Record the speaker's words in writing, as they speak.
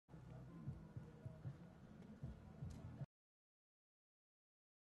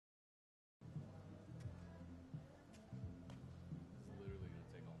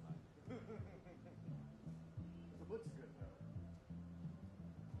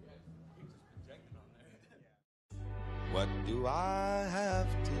What do I have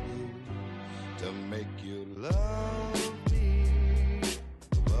to do to make you love me?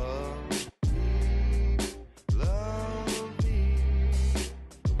 Love me, love me,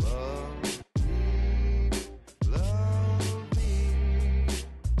 love me, love me,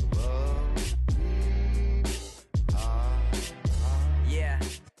 love me. Yeah.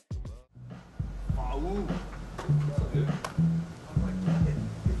 Ooh.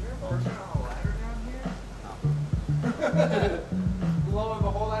 Lower the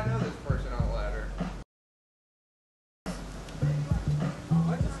hole, I know this person on the ladder.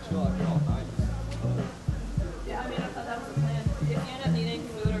 I just chill out here all night. Yeah, I mean, I thought that was the plan. If you end up needing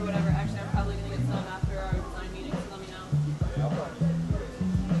food or whatever, actually, I'm probably going to get some after our design meeting, so let me know. Yeah, I'll probably.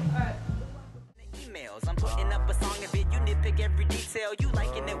 Alright. Emails, I'm putting up a song of it, you nitpick every detail. You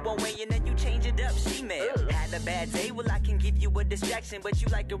liking it one way and then you change it up, she-mail. Had a bad day, well I can give you a distraction, but you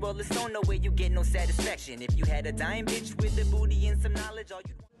like a Rolling Stone, no way you get no satisfaction. If you had a dime bitch with a booty and some knowledge, all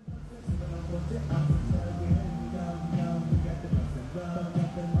you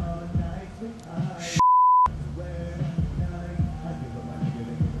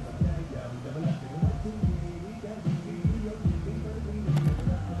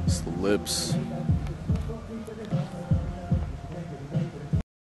It's the Lapse.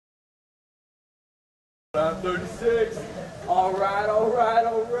 Round 36. All right, all right,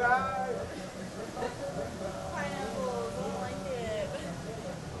 all right. Pineapples, I don't like it.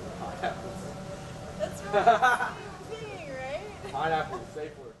 That's Pineapples. right. Thing, right? Pineapple is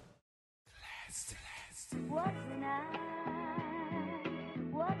safe word. What's the night?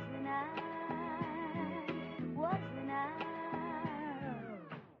 What's the night? What's the night?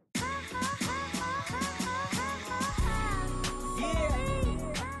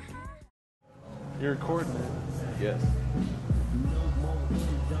 You're recording it. Yes.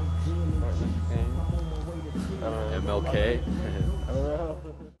 MLK. I don't know.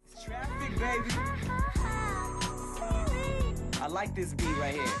 traffic, baby. I like this beat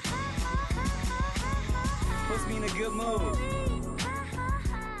right here. Puts me in a good mood.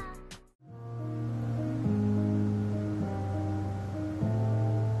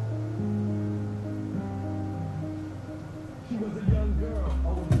 She was a young girl, I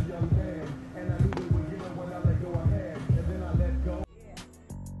was a young man, and I knew it would give her when I let go ahead, and then I let go.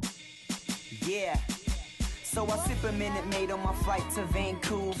 Yeah. So I sip a Minute Maid on my flight to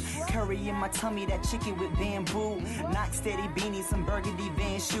Vancouver. Curry in my tummy, that chicken with bamboo. Knock steady beanie, some burgundy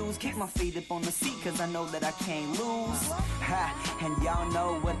Van shoes. Keep my feet up on the seat, cause I know that I can't lose. Ha, and y'all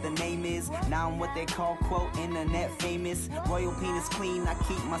know what the name is. Now I'm what they call, quote, internet famous. Royal penis clean, I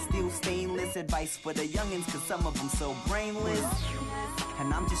keep my steel stainless. Advice for the youngins, cause some of them so brainless.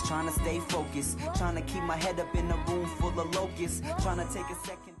 And I'm just trying to stay focused. Trying to keep my head up in a room full of locusts. Trying to take a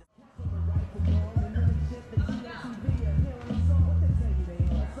second.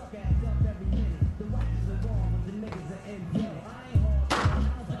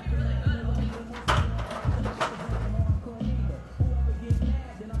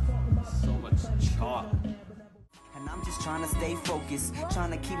 And I'm just trying to stay focused,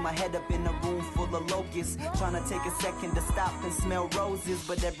 trying to keep my head up in a room full of locusts, trying to take a second to stop and smell roses,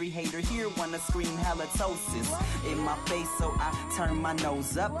 but every hater here wanna scream halitosis in my face, so I turn my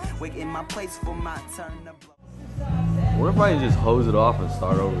nose up, wait in my place for my turn to blow. What if I just hose it off and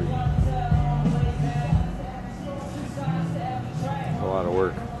start over again? A lot of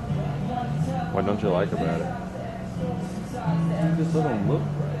work. What don't you like about it? It just doesn't look right.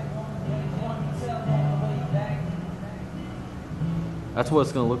 That's what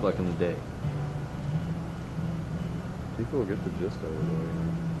it's gonna look like in the day. People will get the gist of it.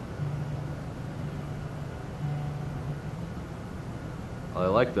 I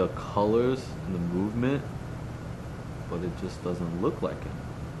like the colors and the movement, but it just doesn't look like it.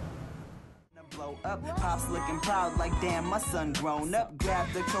 Blow up, pops looking proud like damn my son grown up.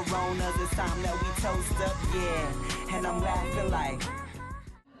 Grab the Coronas, it's time that we toast up, yeah. And I'm laughing like.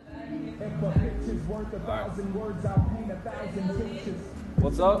 If a picture's worth 1,000 words, I'll paint 1,000 pictures.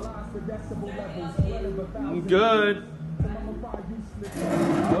 What's up? I'm good.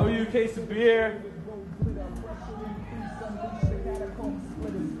 Owe you a case of beer.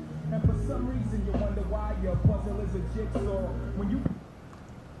 And for some reason you wonder why your puzzle is a jigsaw. When you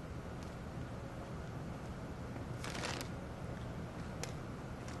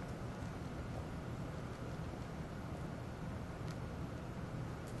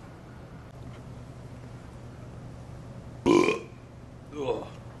Ugh.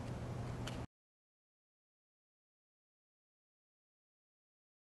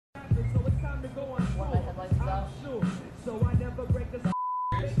 so it's time to go on. One of my headlights is off. So I never break the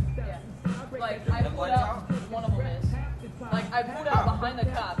Yeah. Like, I put out, one of them is. Like, I pulled out behind the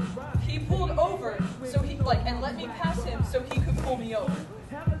cop. He pulled over, so he, like, and let me pass him so he could pull me over.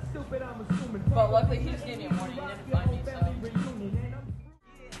 But luckily, he just gave me a warning. He didn't find me, so.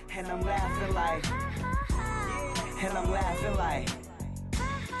 And I'm laughing like, and I'm laughing like,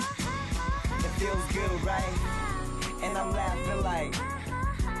 it feels good, right? And I'm laughing like,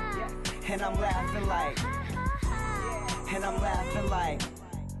 and I'm laughing like, and I'm laughing like,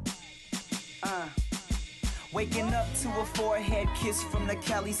 waking up to a forehead kiss from the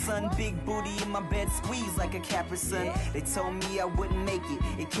Cali sun. Big booty in my bed squeezed like a Capri Sun. They told me I wouldn't make it,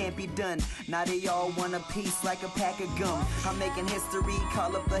 it can't be done. Now they all want a piece like a pack of gum. I'm making history,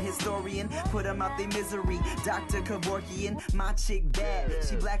 call up the historian, put them out their misery. Dr. Kevorkian, my chick bad,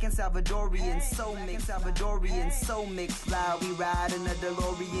 she black and Salvadorian, so mixed, so mixed. Fly, we ride in a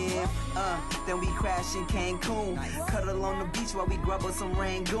DeLorean, then we crash in Cancun. Cuddle on the beach while we grub with some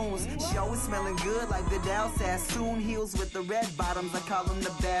Rangoons. She always smelling good like Vidal Sassoon. Heels with the red bottoms, I call them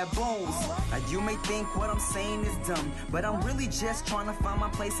the baboons. Now you may think what I'm saying is dumb, but I'm really just trying to find my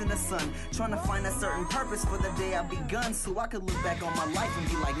place in the sun. Trying to find a certain purpose for the day I begun, so I could look back on my life and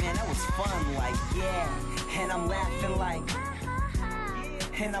be like, man, that was fun, like, yeah. And I'm laughing like,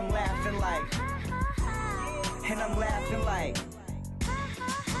 and I'm laughing like, and I'm laughing like,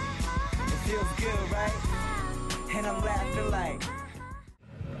 it feels good, right? And I'm laughing like.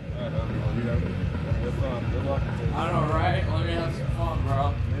 I know, right? Let me have some fun,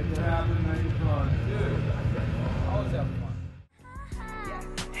 bro. Make it happen, make it fun. Dude, always have fun.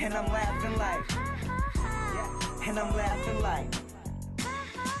 And I'm laughing like, and I'm laughing like.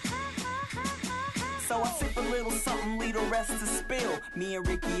 So I sip a little something, leave the rest to spill. Me and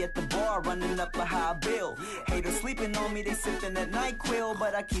Ricky at the bar running up a high bill. Haters sleeping on me, they sipping that NyQuil,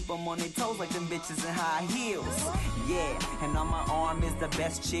 but I keep them on their toes like them bitches in high heels. Yeah, and on my arm is the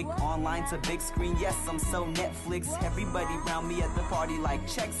best chick, online to big screen. Yes, I'm so Netflix. Everybody around me at the party like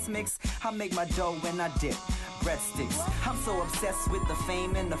Chex Mix. I make my dough when I dip. Breadsticks. I'm so obsessed with the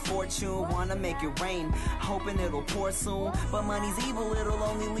fame and the fortune, wanna make it rain, hoping it'll pour soon. But money's evil, it'll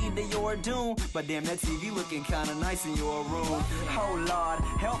only lead to your doom. But damn, that TV looking kinda nice in your room. Oh Lord,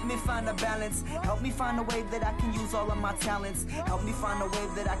 help me find a balance. Help me find a way that I can use all of my talents. Help me find a way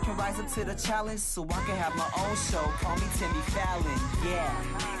that I can rise up to the challenge, so I can have my own show. Call me Timmy Fallon, yeah.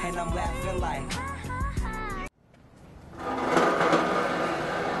 And I'm laughing like.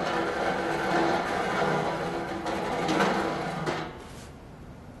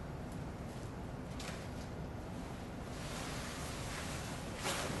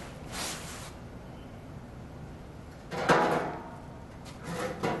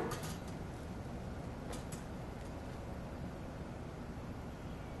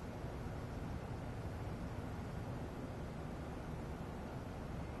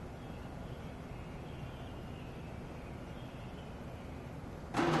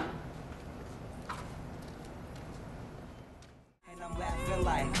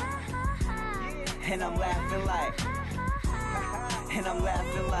 And I'm laughing like, and I'm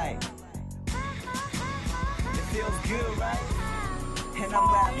laughing like, it feels good, right? And I'm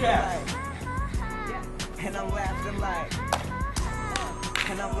laughing like, and I'm laughing like,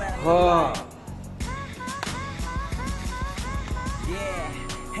 and I'm laughing like,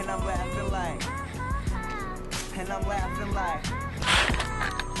 yeah, and I'm laughing like, and I'm laughing like,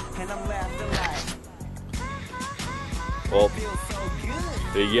 and I'm laughing like, well, it feels so good.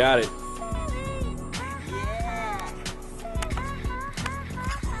 they got it.